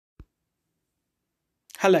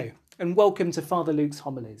Hello, and welcome to Father Luke's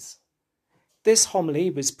Homilies. This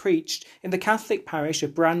homily was preached in the Catholic parish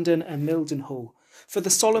of Brandon and Mildenhall for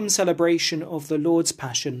the solemn celebration of the Lord's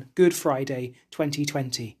Passion, Good Friday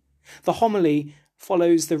 2020. The homily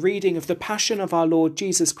follows the reading of the Passion of our Lord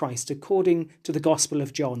Jesus Christ according to the Gospel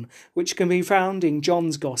of John, which can be found in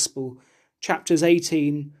John's Gospel, chapters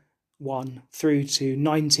 18:1 through to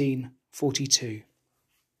 19:42.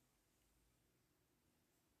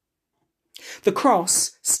 The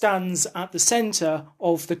cross stands at the centre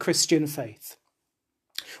of the Christian faith.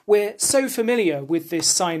 We're so familiar with this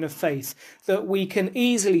sign of faith that we can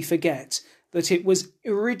easily forget that it was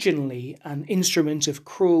originally an instrument of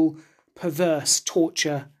cruel, perverse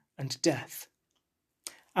torture and death.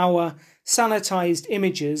 Our sanitised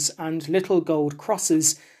images and little gold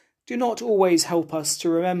crosses do not always help us to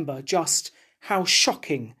remember just how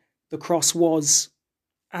shocking the cross was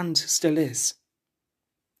and still is.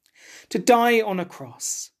 To die on a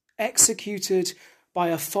cross, executed by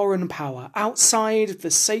a foreign power outside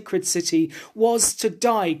the sacred city, was to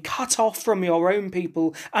die cut off from your own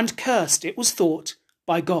people and cursed, it was thought,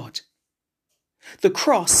 by God. The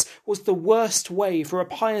cross was the worst way for a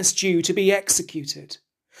pious Jew to be executed.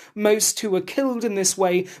 Most who were killed in this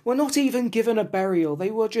way were not even given a burial.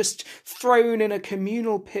 They were just thrown in a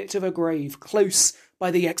communal pit of a grave close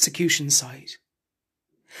by the execution site.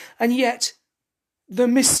 And yet, the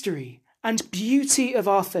mystery and beauty of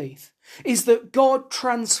our faith is that God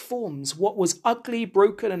transforms what was ugly,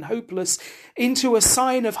 broken and hopeless into a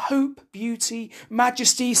sign of hope, beauty,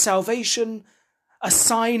 majesty, salvation, a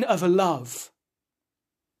sign of love.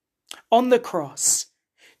 On the cross,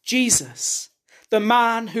 Jesus, the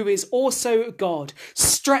man who is also God,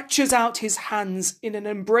 stretches out his hands in an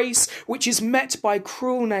embrace which is met by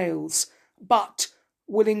cruel nails, but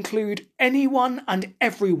will include anyone and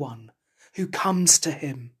everyone who comes to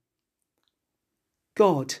him.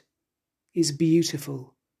 God is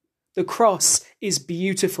beautiful. The cross is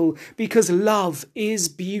beautiful because love is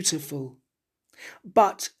beautiful.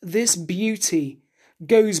 But this beauty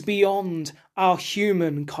goes beyond our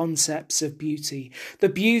human concepts of beauty. The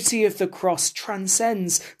beauty of the cross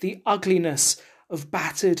transcends the ugliness of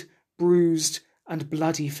battered, bruised, and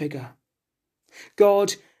bloody figure.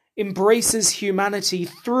 God embraces humanity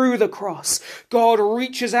through the cross. God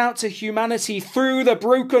reaches out to humanity through the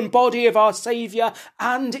broken body of our Saviour,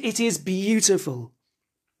 and it is beautiful.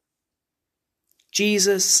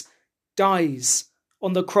 Jesus dies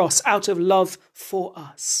on the cross out of love for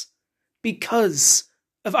us, because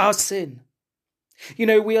of our sin. You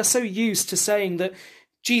know, we are so used to saying that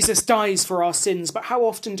Jesus dies for our sins, but how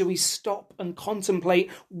often do we stop and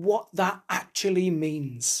contemplate what that actually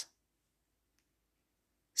means?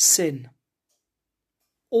 Sin,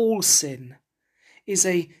 all sin, is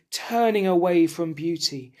a turning away from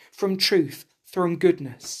beauty, from truth, from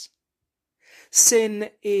goodness. Sin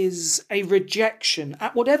is a rejection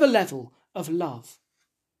at whatever level of love.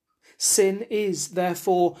 Sin is,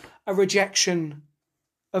 therefore, a rejection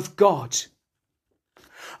of God.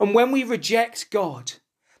 And when we reject God,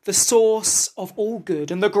 the source of all good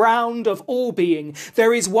and the ground of all being,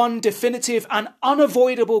 there is one definitive and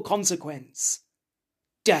unavoidable consequence: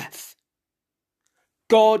 death.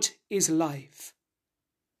 God is life.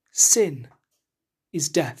 Sin is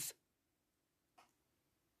death.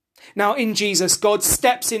 Now in Jesus, God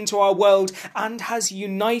steps into our world and has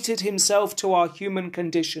united himself to our human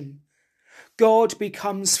condition. God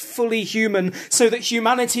becomes fully human so that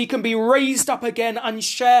humanity can be raised up again and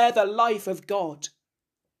share the life of God.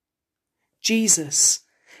 Jesus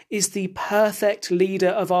is the perfect leader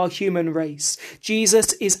of our human race.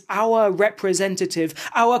 Jesus is our representative,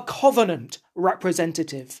 our covenant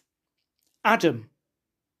representative. Adam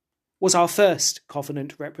was our first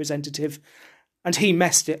covenant representative, and he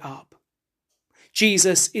messed it up.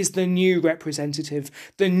 Jesus is the new representative,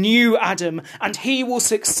 the new Adam, and he will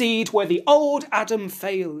succeed where the old Adam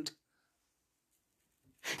failed.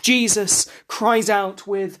 Jesus cries out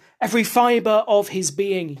with every fibre of his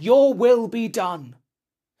being, "Your will be done."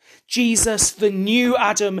 Jesus, the new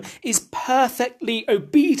Adam, is perfectly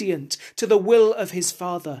obedient to the will of his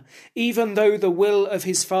Father, even though the will of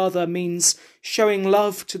his Father means showing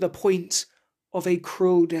love to the point of a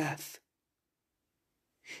cruel death.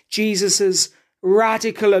 Jesus'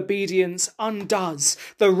 radical obedience undoes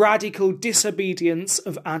the radical disobedience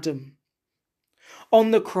of Adam.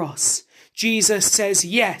 On the cross, Jesus says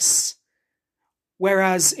yes,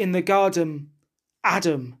 whereas in the garden,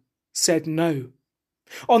 Adam said no.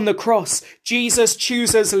 On the cross, Jesus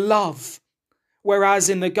chooses love, whereas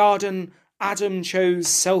in the garden, Adam chose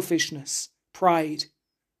selfishness, pride,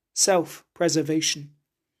 self-preservation.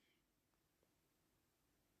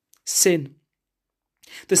 Sin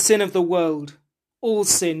The sin of the world, all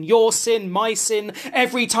sin, your sin, my sin,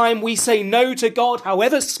 every time we say no to God,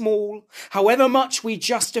 however small, however much we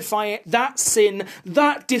justify it, that sin,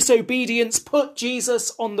 that disobedience put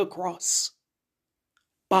Jesus on the cross.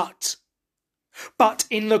 But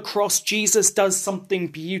in the cross, Jesus does something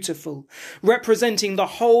beautiful. Representing the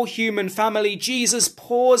whole human family, Jesus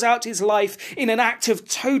pours out his life in an act of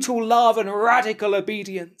total love and radical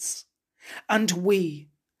obedience. And we,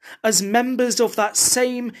 as members of that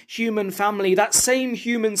same human family, that same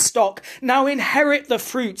human stock, now inherit the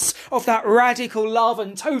fruits of that radical love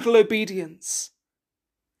and total obedience.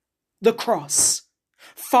 The cross,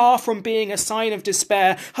 far from being a sign of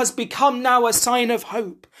despair, has become now a sign of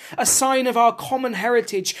hope, a sign of our common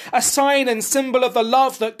heritage, a sign and symbol of the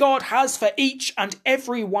love that God has for each and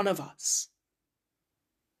every one of us.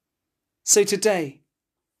 So today,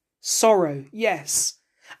 sorrow, yes.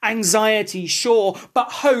 Anxiety, sure,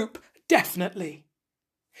 but hope, definitely.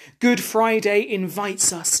 Good Friday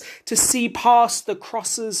invites us to see past the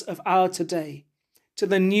crosses of our today to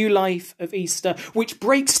the new life of Easter, which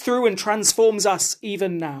breaks through and transforms us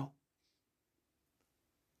even now.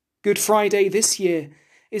 Good Friday this year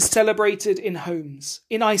is celebrated in homes,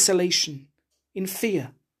 in isolation, in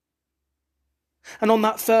fear. And on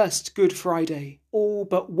that first Good Friday, all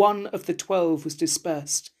but one of the 12 was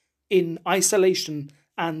dispersed in isolation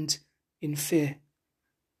and in fear.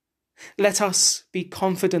 Let us be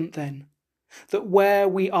confident then that where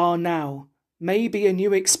we are now may be a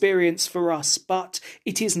new experience for us, but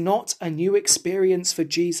it is not a new experience for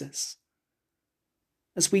Jesus.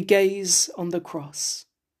 As we gaze on the cross,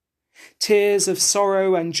 tears of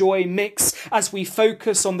sorrow and joy mix as we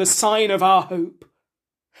focus on the sign of our hope,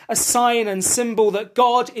 a sign and symbol that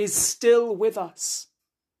God is still with us.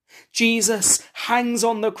 Jesus hangs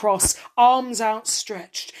on the cross, arms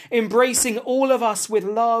outstretched, embracing all of us with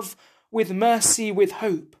love, with mercy, with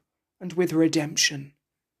hope, and with redemption.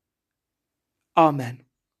 Amen.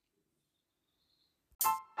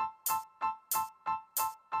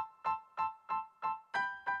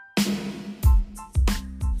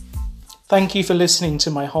 Thank you for listening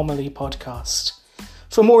to my homily podcast.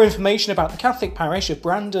 For more information about the Catholic parish of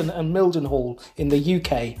Brandon and Mildenhall in the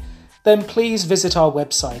UK, then please visit our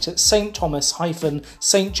website at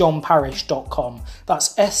stthomas-stjohnparish.com.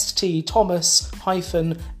 That's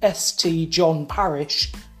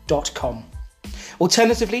stthomas-stjohnparish.com.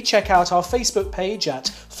 Alternatively, check out our Facebook page at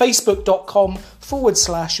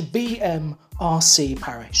facebook.com/BMRC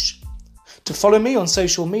Parish. To follow me on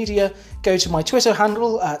social media, go to my Twitter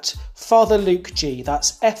handle at Father Luke G.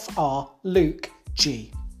 That's FR Luke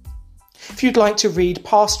G. If you'd like to read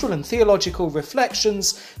pastoral and theological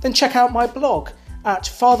reflections, then check out my blog at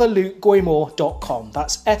fatherlukegoymore.com.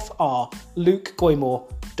 That's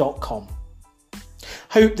frlukegoymore.com.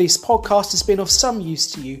 Hope this podcast has been of some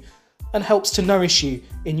use to you and helps to nourish you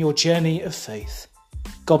in your journey of faith.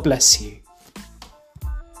 God bless you.